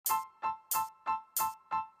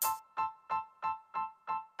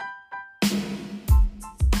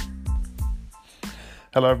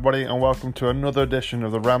Hello everybody and welcome to another edition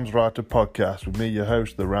of the Rams Writer podcast with me, your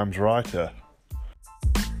host, the Rams Writer.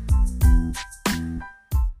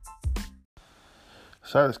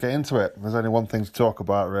 So let's get into it. There's only one thing to talk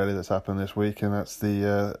about really that's happened this week, and that's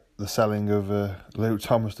the selling of Luke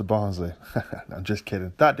Thomas to Barnsley. I'm just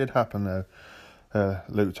kidding. That did happen though.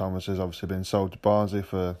 Luke Thomas has obviously been sold to Barnsley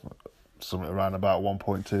for something around about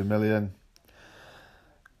 1.2 million.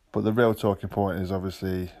 But the real talking point is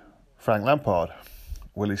obviously Frank Lampard.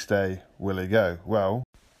 Will he stay? Will he go? Well,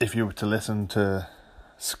 if you were to listen to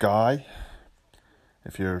Sky,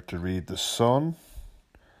 if you were to read The Sun,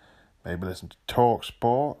 maybe listen to Talk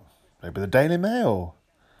Sport, maybe the Daily Mail,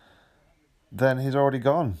 then he's already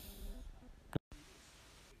gone.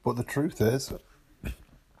 But the truth is,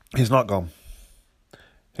 he's not gone.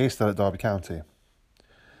 He's still at Derby County.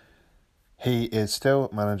 He is still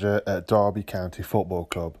manager at Derby County Football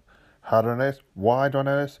Club. How do I know this? Why do I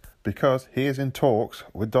know this? Because he is in talks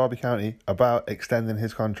with Derby County about extending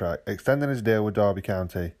his contract, extending his deal with Derby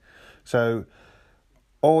County. So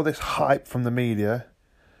all this hype from the media,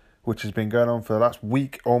 which has been going on for the last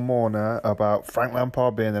week or more now, about Frank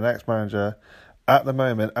Lampard being the next manager, at the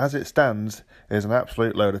moment, as it stands, is an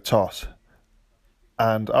absolute load of toss.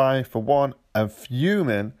 And I, for one, am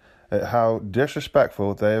fuming at how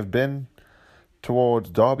disrespectful they have been towards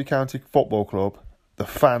Derby County Football Club, the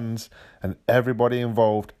fans and everybody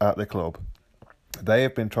involved at the club. They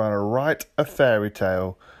have been trying to write a fairy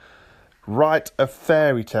tale. Write a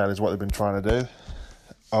fairy tale is what they've been trying to do,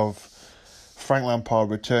 of Frank Lampard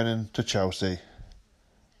returning to Chelsea.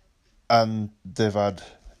 And they've had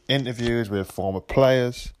interviews with former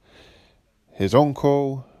players, his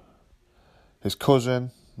uncle, his cousin,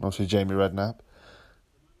 obviously Jamie Redknapp.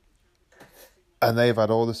 And they've had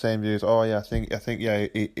all the same views. Oh yeah, I think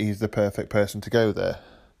he's the perfect person to go there.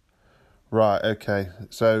 Right, okay.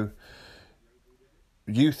 So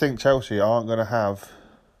you think Chelsea aren't going to have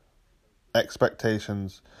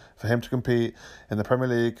expectations for him to compete in the Premier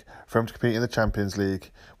League, for him to compete in the Champions League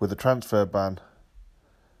with the transfer ban,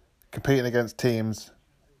 competing against teams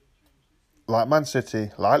like Man City,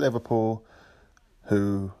 like Liverpool,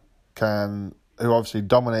 who obviously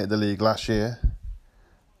dominated the league last year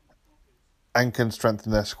and can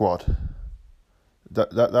strengthen their squad.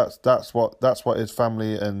 That's what his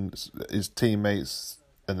family and his teammates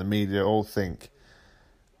and the media all think.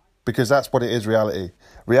 Because that's what it is, reality.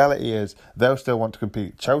 Reality is they'll still want to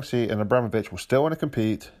compete. Chelsea and Abramovich will still want to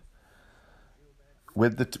compete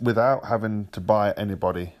without having to buy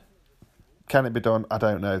anybody. Can it be done? I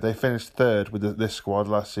don't know. They finished third with this squad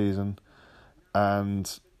last season,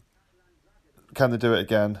 and can they do it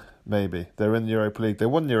again? Maybe. They're in the Europa League. They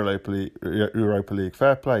won the Europa League.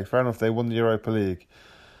 Fair play. Fair enough. They won the Europa League.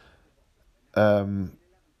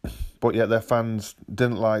 But yet their fans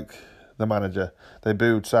didn't like the manager. They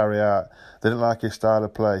booed Sarri out. They didn't like his style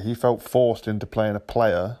of play. He felt forced into playing a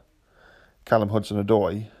player, Callum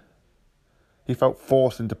Hudson-Odoi. He felt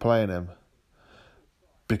forced into playing him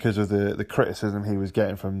because of the criticism he was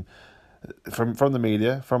getting from the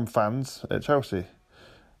media, from fans at Chelsea.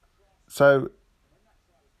 So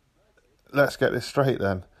let's get this straight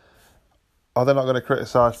then. Are they not going to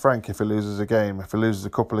criticise Frank if he loses a game, if he loses a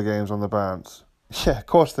couple of games on the bounce? Yeah, of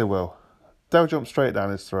course they will. They'll jump straight down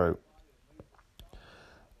his throat.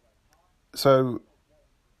 So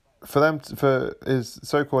for his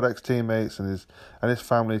so-called ex-teammates and his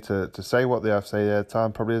family to say what they have to say at the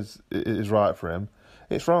time probably is right for him.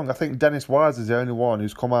 It's wrong. I think Dennis Wise is the only one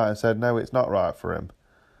who's come out and said, no, it's not right for him.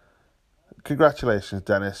 Congratulations,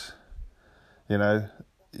 Dennis. You know,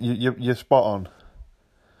 you're spot on.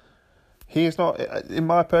 He is not, in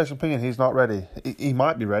my personal opinion, he's not ready. He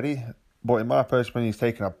might be ready, but in my personal opinion, he's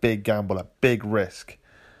taking a big gamble, a big risk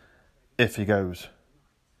if he goes.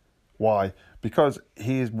 Why? Because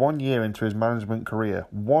he is 1 year into his management career.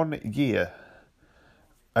 1 year.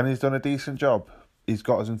 And he's done a decent job. He's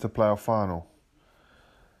got us into the playoff final.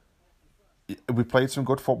 We played some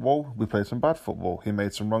good football. We played some bad football. He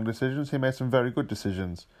made some wrong decisions. He made some very good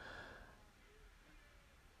decisions.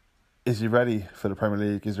 Is he ready for the Premier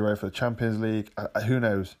League? Is he ready for the Champions League? Who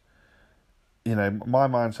knows? You know, my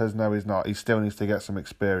mind says no, he's not. He still needs to get some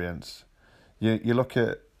experience. You look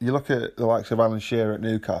at the likes of Alan Shearer at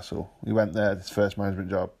Newcastle. He went there, his first management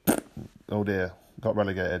job. Oh dear, got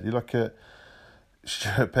relegated. You look at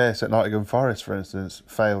Stuart Pearce at Nottingham Forest, for instance,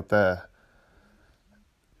 failed there.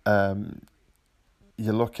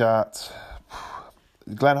 You look at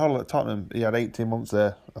Glenn Hoddle at Tottenham. He had 18 months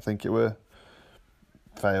there, I think it were.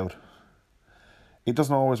 Failed. It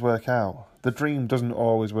doesn't always work out. The dream doesn't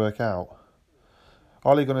always work out.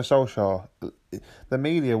 Ole Gunnar Solskjaer, the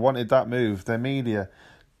media wanted that move. The media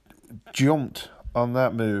jumped on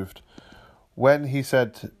that moved when he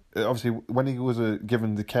said, obviously, when he was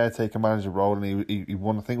given the caretaker manager role and he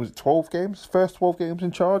won, I think, was it 12 games? First 12 games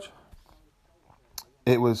in charge?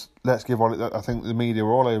 It was, let's give Ollie, I think the media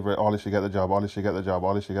were all over it. Ollie should get the job, Ollie should get the job,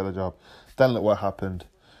 Ollie should get the job. Then look what happened.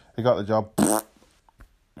 He got the job.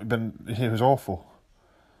 He was awful.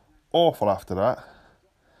 Awful after that.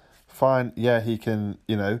 Fine, yeah, he can,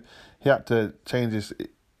 he had to change his,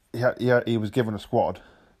 he was given a squad,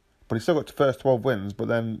 but he still got to first 12 wins, but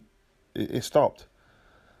then it stopped.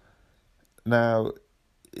 Now,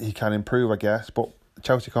 he can improve, I guess, but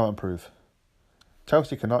Chelsea can't improve.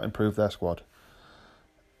 Chelsea cannot improve their squad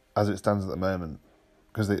as it stands at the moment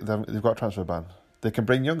because they've got a transfer ban. They can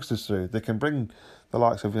bring youngsters through. They can bring the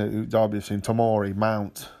likes of Derby have seen Tomori,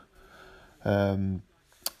 Mount,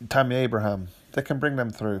 Tammy Abraham. They can bring them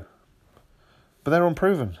through. But they're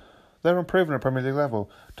unproven. They're unproven at Premier League level.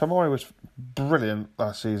 Tomori was brilliant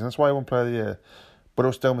last season. That's why he won Player of the Year. But there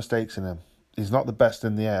were still mistakes in him. He's not the best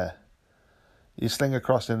in the air. You sling a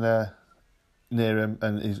cross in there near him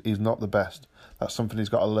and he's not the best. That's something he's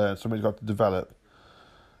got to learn, something he's got to develop.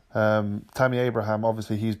 Tammy Abraham,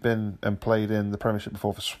 obviously, he's been and played in the Premiership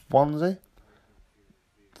before for Swansea.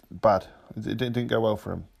 Bad. It didn't go well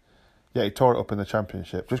for him. Yeah, he tore it up in the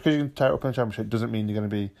Championship. Just because you can tear it up in the Championship doesn't mean you're going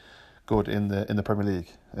to be good in the Premier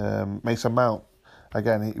League. Mason Mount,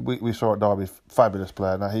 again, we saw at Derby, fabulous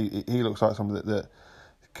player. Now he looks like somebody that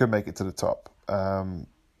could make it to the top. And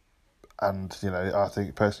I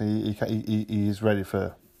think personally he's ready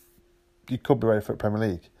for. He could be ready for the Premier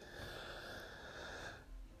League.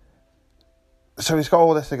 So he's got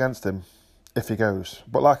all this against him if he goes.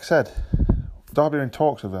 But like I said, Derby are in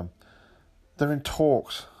talks with him. They're in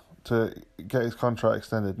talks to get his contract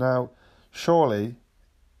extended. Now, surely,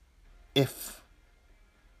 if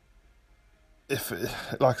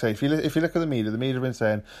like I say, if you look at the media have been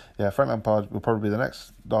saying, yeah, Frank Lampard will probably be the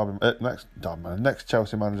next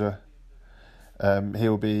Chelsea manager. He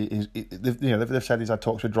will be. They've said he's had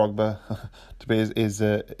talks with Drogba to be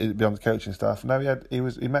be on the coaching staff. Now he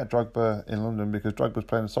met Drogba in London because Drogba's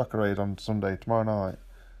playing a soccer aid on Sunday tomorrow night.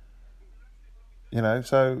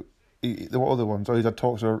 So what other ones? Oh, he's had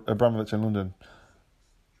talks with Abramovich in London.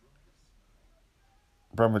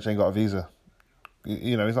 Abramovich ain't got a visa.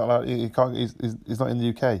 He's not like he can't. He's not in the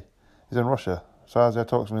UK. He's in Russia. So how's he had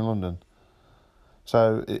talks with him in London?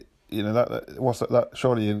 So what's that?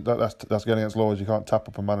 Surely that's going against laws. You can't tap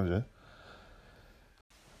up a manager.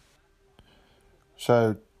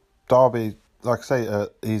 So Derby, like I say, are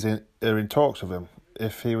in talks with him.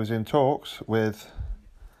 If he was in talks with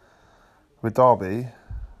Derby,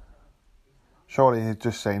 surely he'd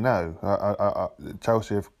just say no.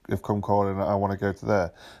 Chelsea have come calling. I want to go to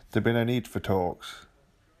there. There'd be no need for talks.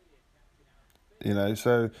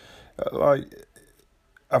 So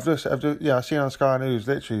I've seen on Sky News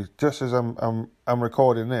literally just as I'm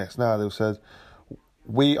recording this now. They've said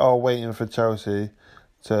we are waiting for Chelsea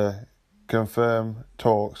to confirm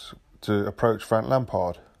talks to approach Frank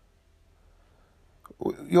Lampard.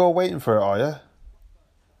 You're waiting for it, are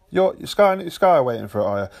you? Sky are waiting for it,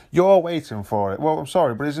 are you? You're waiting for it. Well, I'm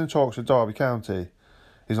sorry, but he's in talks with Derby County.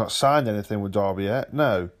 He's not signed anything with Derby yet,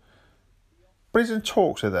 no. But he's in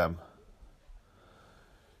talks with them.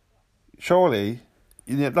 Surely,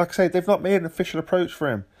 like I say, they've not made an official approach for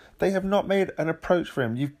him. They have not made an approach for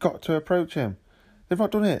him. You've got to approach him. They've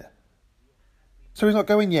not done it. So he's not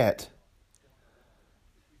going yet.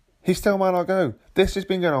 He still might not go. This has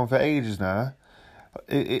been going on for ages now.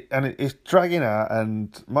 It's dragging out,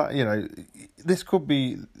 and this could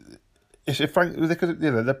be. If Frank,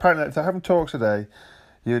 apparently if they're having talks today,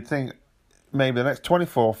 you'd think maybe the next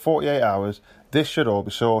 24, 48 hours, this should all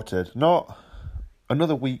be sorted. Not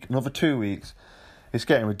another week, another 2 weeks. It's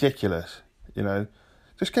getting ridiculous.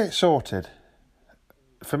 Just get it sorted.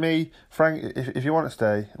 For me, Frank, if you want to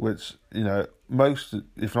stay, which most,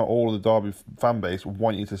 if not all, of the Derby fan base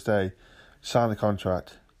want you to stay, sign the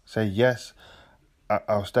contract. Say yes.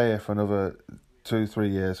 I'll stay here for another 2-3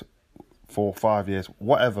 years, 4-5 years,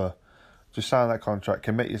 whatever. Just sign that contract,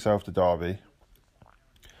 commit yourself to Derby,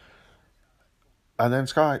 and then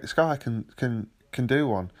Sky can do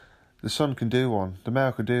one. The Sun can do one. The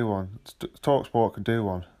Mail can do one. TalkSport can do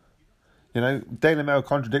one. Daily Mail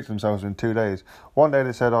contradicted themselves in 2 days. One day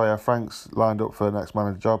they said, "Oh yeah, Frank's lined up for the next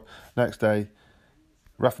manager job." Next day,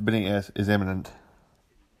 Rafa Benitez is imminent.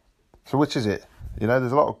 So which is it?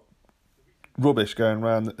 There's a lot of rubbish going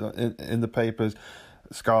around in the papers,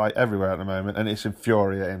 Sky, everywhere at the moment, and it's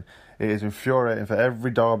infuriating. It is infuriating for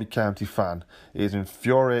every Derby County fan. It is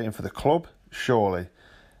infuriating for the club, surely.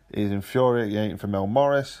 It is infuriating for Mel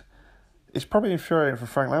Morris. It's probably infuriating for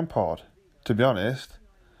Frank Lampard, to be honest.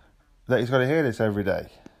 that he's got to hear this every day.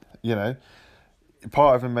 You know,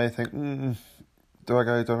 part of him may think, do I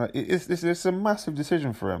go? Do I not? It's a massive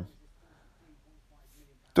decision for him.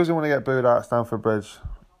 Does he want to get booed out at Stamford Bridge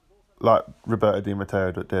like Roberto Di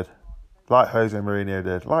Matteo did? Like Jose Mourinho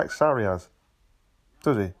did? Like Sarri has?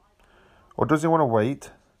 Does he? Or does he want to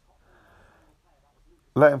wait,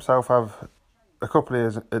 let himself have a couple of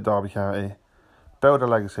years at Derby County, build a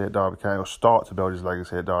legacy at Derby County, or start to build his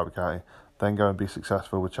legacy at Derby County, then go and be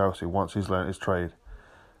successful with Chelsea once he's learnt his trade?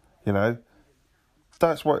 You know,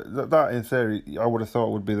 that's that in theory I would have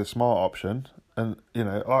thought would be the smart option. And you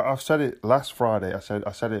know, I've said it last Friday. I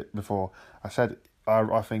said it before. I said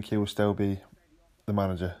I think he will still be the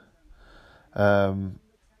manager. Now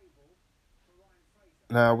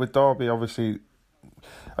with Derby, obviously,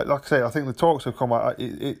 like I say, I think the talks have come out.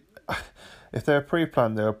 If they're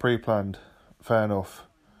pre-planned, they're pre-planned. Fair enough.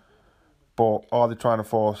 But are they trying to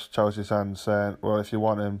force Chelsea's hand, saying, well, if you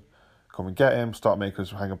want him, come and get him, start making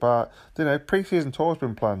us hang about? You know, pre-season tour's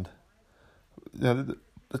been planned. You know,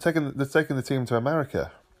 they're taking the team to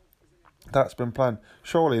America. That's been planned.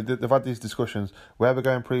 Surely they've had these discussions. Where we're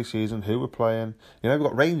going pre-season, who we're playing. You know, we've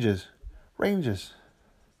got Rangers.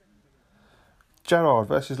 Gerrard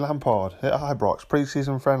versus Lampard at Ibrox,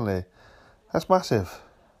 pre-season friendly. That's massive.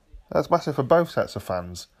 That's massive for both sets of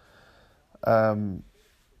fans.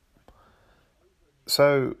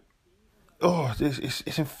 So,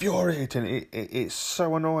 it's infuriating. It's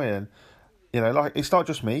so annoying. You know, like, it's not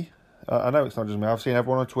just me. I know it's not just me. I've seen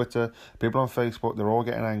everyone on Twitter, people on Facebook, they're all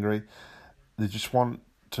getting angry. They just want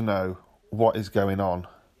to know what is going on.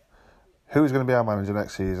 Who's going to be our manager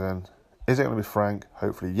next season? Is it going to be Frank?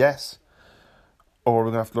 Hopefully, yes. Or are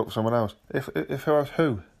we going to have to look for someone else? If who else?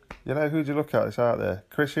 Who? You know, who do you look at that's out there?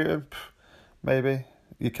 Chris Hughton? Maybe.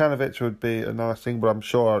 Jukanovic would be a nice thing, but I'm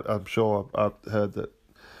sure I've heard that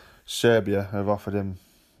Serbia have offered him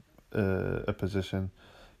a position.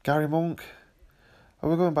 Gary Monk? Are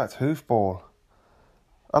we going back to hoofball?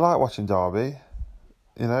 I like watching Derby.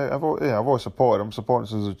 You know, I've always supported them. I'm supporting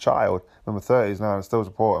since as a child. I'm in my 30s now and I still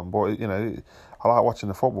support them. But, you know, I like watching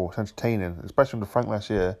the football. It's entertaining. Especially under Frank last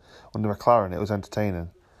year. Under McLaren, it was entertaining.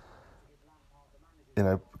 You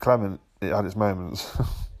know, Clement, it had its moments.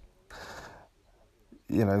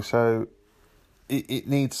 You know, so it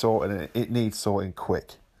needs sorting. It needs sorting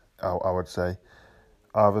quick, I would say.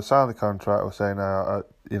 Either sign the contract or say, no,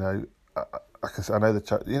 you know, I know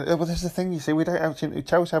the... You know, well, there's the thing, you see, we don't actually...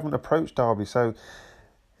 Chelsea haven't approached Derby, so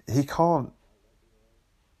he can't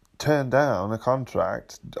turn down a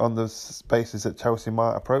contract on the basis that Chelsea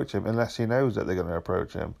might approach him unless he knows that they're going to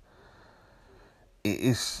approach him.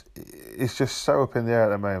 It's just so up in the air at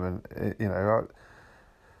the moment. You know,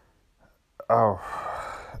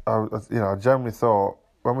 I generally thought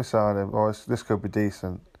when we signed him, this could be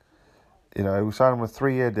decent. You know, we signed him a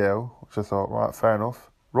 3-year deal, which I thought, right, fair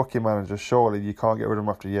enough. Rookie manager, surely you can't get rid of him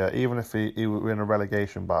after a year, even if he were in a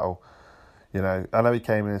relegation battle. You know, I know he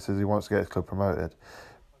came in and says he wants to get his club promoted,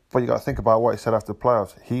 but you got to think about what he said after the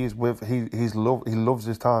playoffs. He loves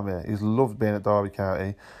his time here. He's loved being at Derby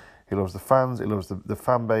County. He loves the fans. He loves the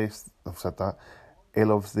fan base. I've said that. He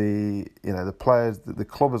loves the players, the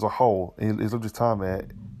club as a whole. He's loved his time here.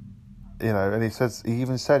 You know, and he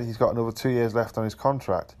even said he's got another 2 years left on his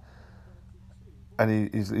contract, and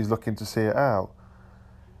he's looking to see it out.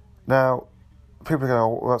 Now, people are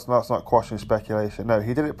going, well, that's not quashing speculation. No,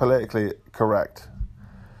 he did it politically correct.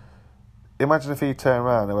 Imagine if he turned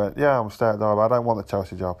around and went, yeah, I'm staying at Derby, I don't want the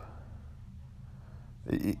Chelsea job.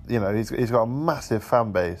 You know, he's got a massive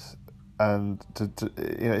fan base, and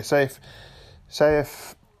you know, say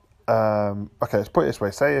if okay, let's put it this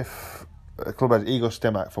way, say if a club had Igor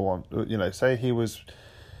Stimac for one, you know, say he was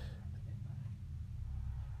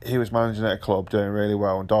managing at a club doing really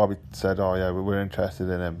well, and Derby said, oh yeah, we're interested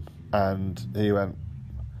in him, and he went,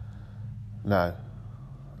 no,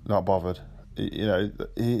 not bothered. You know,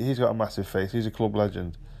 he's got a massive face. He's a club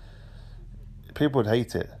legend. People would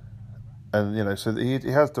hate it, and you know, so he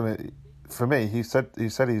has done it. For me, he said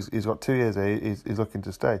he's got 2 years here. He's looking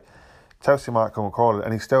to stay. Chelsea might come and call it,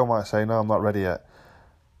 and he still might say, no, I'm not ready yet.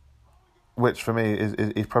 Which for me is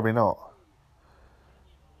he's probably not.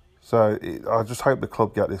 So I just hope the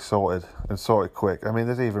club get this sorted and sorted quick. I mean,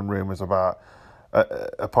 there's even rumours about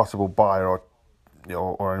a possible buyer or, you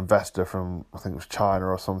know, or an investor from, I think it was China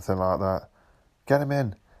or something like that. Get him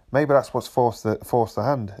in. Maybe that's what's forced the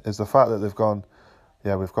hand, is the fact that they've gone,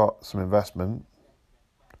 yeah, we've got some investment.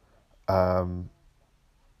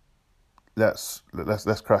 Let's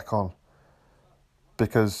crack on.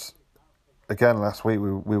 Because again, last week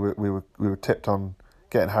we were tipped on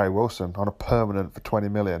getting Harry Wilson on a permanent for 20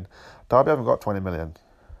 million. Derby haven't got 20 million.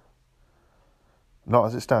 Not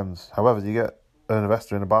as it stands. However, you get an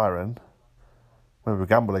investor in a Byron, maybe we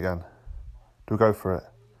gamble again. Do we go for it?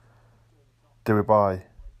 Do we buy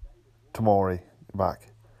Tomori back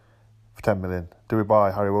for 10 million? Do we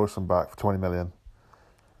buy Harry Wilson back for 20 million?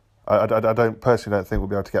 I personally don't think we'll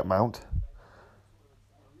be able to get Mount.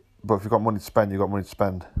 But if you've got money to spend, you've got money to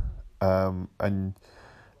spend. And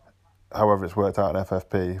however it's worked out in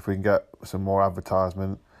FFP, if we can get some more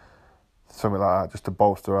advertisement, something like that, just to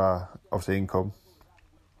bolster our, obviously, income,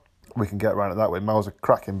 we can get around it that way. Mel's a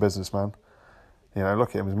cracking businessman. You know, look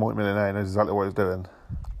at him, he's a multi-millionaire, he knows exactly what he's doing.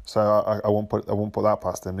 So I won't put that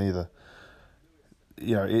past him either.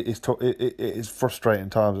 You know, it's frustrating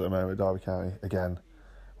times at the moment with Derby County. Again,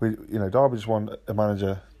 Derby just want a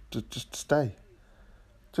manager to just stay.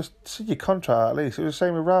 Just see your contract at least. It was the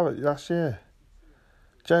same with Rabbit last year.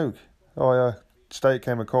 Joke. Oh yeah, State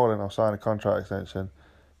came a calling. I'll sign a contract extension.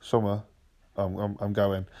 Summer, I'm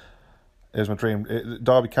going. It was my dream.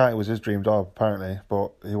 Derby County was his dream job apparently,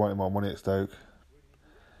 but he wanted more money at Stoke.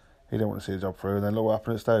 He didn't want to see the job through, and then look what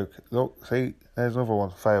happened at Stoke. Look, see, there's another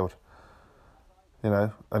one failed. You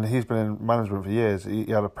know, and he's been in management for years. He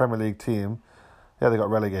had a Premier League team. Yeah, they got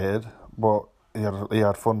relegated, but he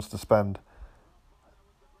had funds to spend.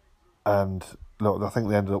 And look, I think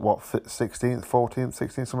they ended up 16th, 14th,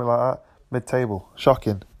 16th, something like that, mid-table.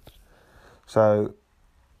 Shocking. So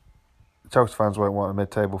Chelsea fans won't want a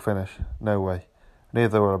mid-table finish. No way.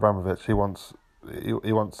 Neither will Abramovich. He wants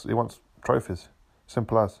trophies.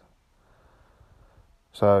 Simple as.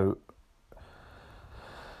 So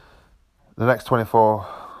the next 24,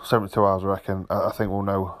 72 hours, I reckon, I think we'll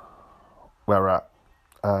know where we're at.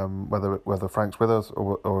 Whether Frank's with us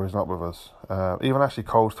or he's not with us. Even Ashley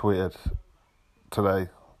Cole's tweeted today,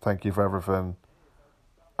 "Thank you for everything.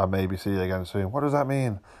 I maybe see you again soon." What does that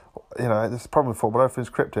mean? You know, this is the problem with football. Everything's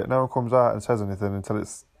cryptic. No one comes out and says anything until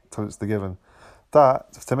it's the given.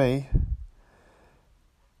 That, to me,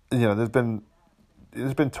 you know, there's been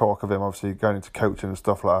talk of him obviously going into coaching and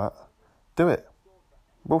stuff like that. Do it.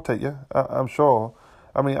 We'll take you. I'm sure.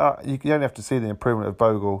 I mean, you only have to see the improvement of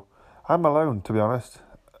Bogle and Malone, to be honest,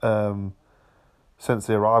 since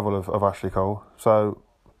the arrival of Ashley Cole. So,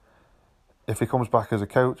 if he comes back as a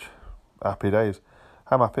coach, happy days.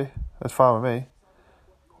 I'm happy. That's fine with me.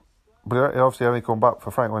 But he obviously only come back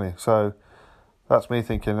for Frank, won't he? So, that's me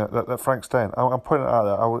thinking that Frank's staying. I'm putting it out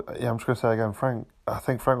there. I'm just going to say again, Frank. I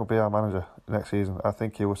think Frank will be our manager next season. I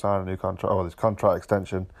think he will sign a new contract, or this contract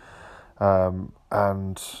extension,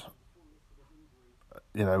 and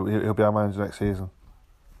you know he'll be our manager next season.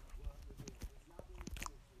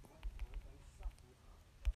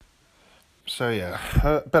 So yeah,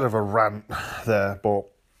 a bit of a rant there, but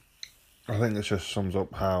I think this just sums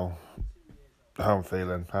up how I'm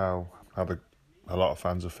feeling, how a lot of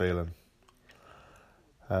fans are feeling.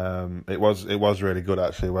 It was really good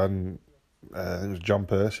actually when it was John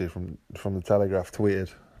Percy from the Telegraph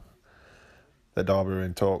tweeted that Derby were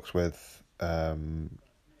in talks with Frank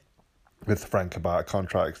about a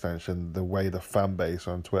contract extension. The way the fan base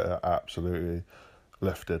on Twitter absolutely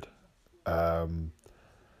lifted.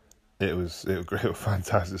 It was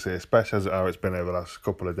fantastic to see, especially as how it's been over the last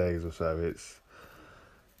couple of days or so.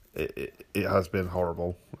 It has been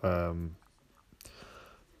horrible.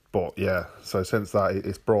 But yeah, so since that,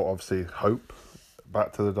 it's brought obviously hope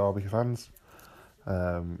back to the Derby fans.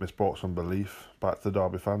 It's brought some belief back to the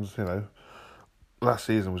Derby fans. You know, last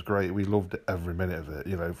season was great. We loved every minute of it.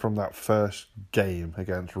 You know, from that first game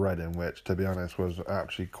against Reading, which to be honest was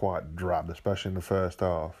actually quite drab, especially in the first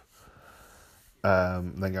half.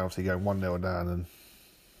 Then obviously going 1-0 down and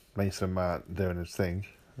Mason Mount doing his thing,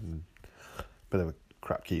 and a bit of a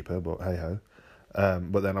crap keeper, but hey ho.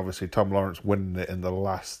 But then obviously Tom Lawrence winning it in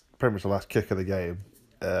pretty much the last kick of the game.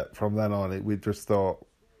 From then on, we just thought,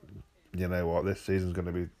 you know what, this season's going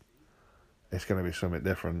to be something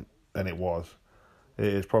different, and it was. It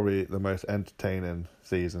is probably the most entertaining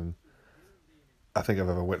season I think I've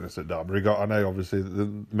ever witnessed at Derby. I know obviously the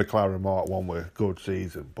McLaren Mark 1 were a good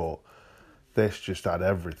season, but this just had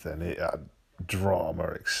everything. It had drama,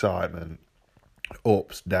 excitement,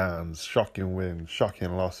 ups, downs, shocking wins,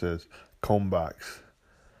 shocking losses, comebacks.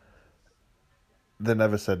 They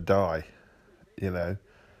never said die, you know.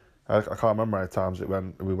 I can't remember how many times we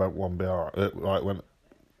went 1BR, like when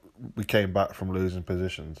we came back from losing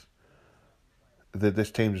positions.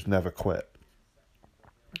 This team just never quit.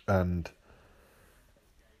 And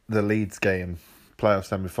the Leeds game, playoff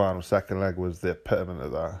semi-final, second leg, was the epitome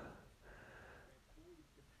of that.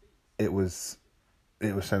 It was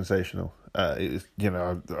sensational. It was, you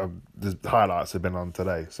know, the highlights have been on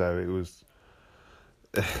today, so it was.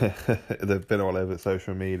 They've been all over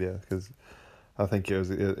social media because I think it was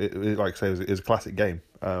like I say, it was a classic game.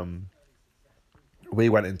 We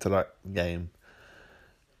went into that game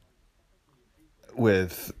we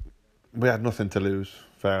had nothing to lose,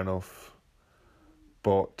 fair enough,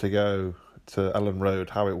 but to go to Ellen Road,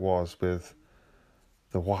 how it was with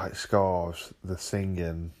the white scarves, the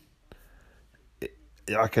singing,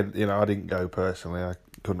 I didn't go personally, I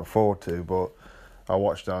couldn't afford to, but I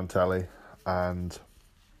watched it on telly, and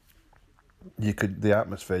the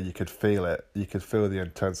atmosphere, you could feel it, you could feel the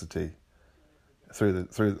intensity through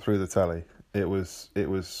the telly. It was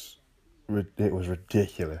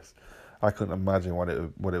ridiculous. I couldn't imagine what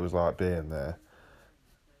it was like being there.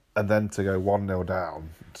 And then to go 1-0 down,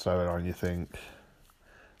 so you think,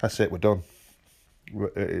 that's it, we're done.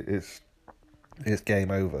 It's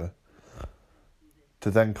game over.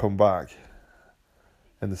 To then come back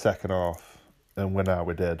in the second half and win how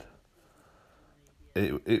we did,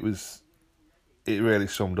 it really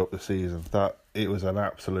summed up the season. That it was an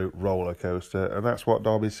absolute roller coaster, and that's what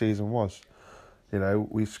Derby's season was.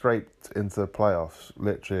 We scraped into the playoffs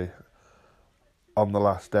literally on the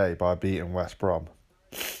last day by beating West Brom.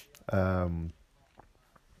 And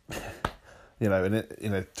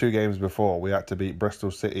 2 games before we had to beat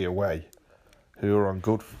Bristol City away, who were on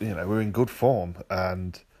good, we were in good form,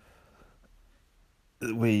 and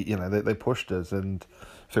they pushed us. And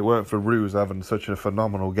if it weren't for Ruse having such a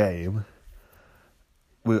phenomenal game,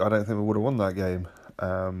 I don't think we would have won that game.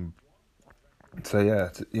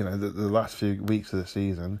 The last few weeks of the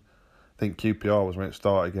season, I think QPR was when it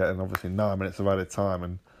started getting obviously 9 minutes of added time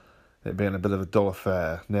and it being a bit of a dull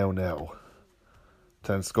affair, 0-0.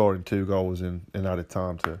 Then scoring 2 goals in added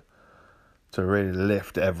time to really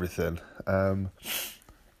lift everything.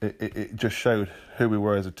 It just showed who we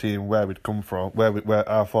were as a team, where we'd come from,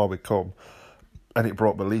 how far we'd come, and it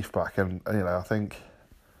brought belief back. And I think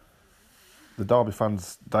the Derby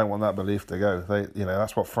fans don't want that belief to go.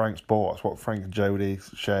 That's what Frank's brought. That's what Frank, Jody,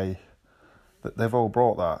 Shea, they've all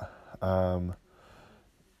brought that. I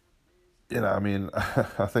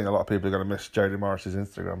think a lot of people are going to miss Jody Morris's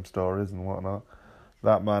Instagram stories and whatnot.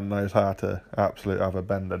 That man knows how to absolutely have a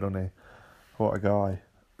bender, doesn't he? What a guy.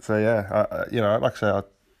 So yeah, like I say,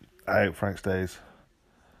 I hope Frank stays.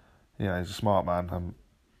 He's a smart man.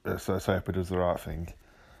 So I hope he does the right thing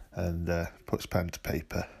and puts pen to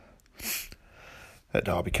paper at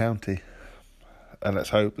Derby County. And let's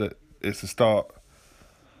hope that it's the start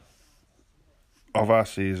of our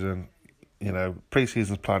season.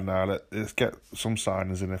 Pre-season's planned now. Let's get some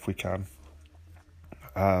signings in if we can.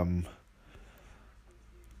 And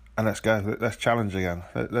let's go. Let's challenge again.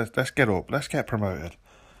 Let's get up. Let's get promoted.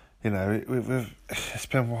 It's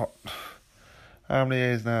been what? How many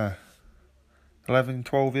years now? 11,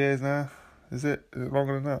 12 years now? Is it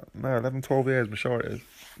longer than that? No, 11, 12 years, I'm sure it is.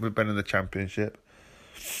 We've been in the Championship.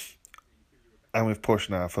 And we've pushed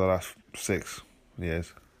now for the last 6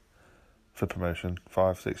 years for promotion.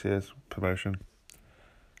 5, 6 years promotion.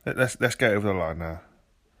 Let's get over the line now.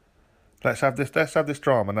 Let's have this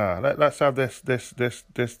drama now. Let's have this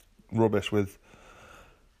rubbish with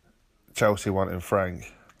Chelsea wanting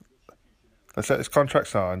Frank. Let's get this contract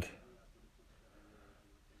signed.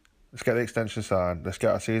 Let's get the extension signed. Let's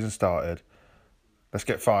get our season started. Let's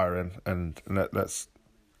get firing and let's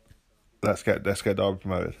get Derby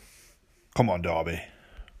promoted. Come on, Derby.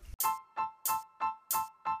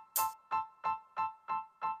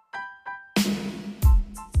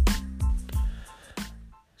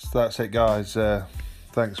 So that's it, guys.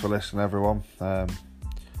 Thanks for listening, everyone.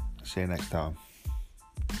 See you next time.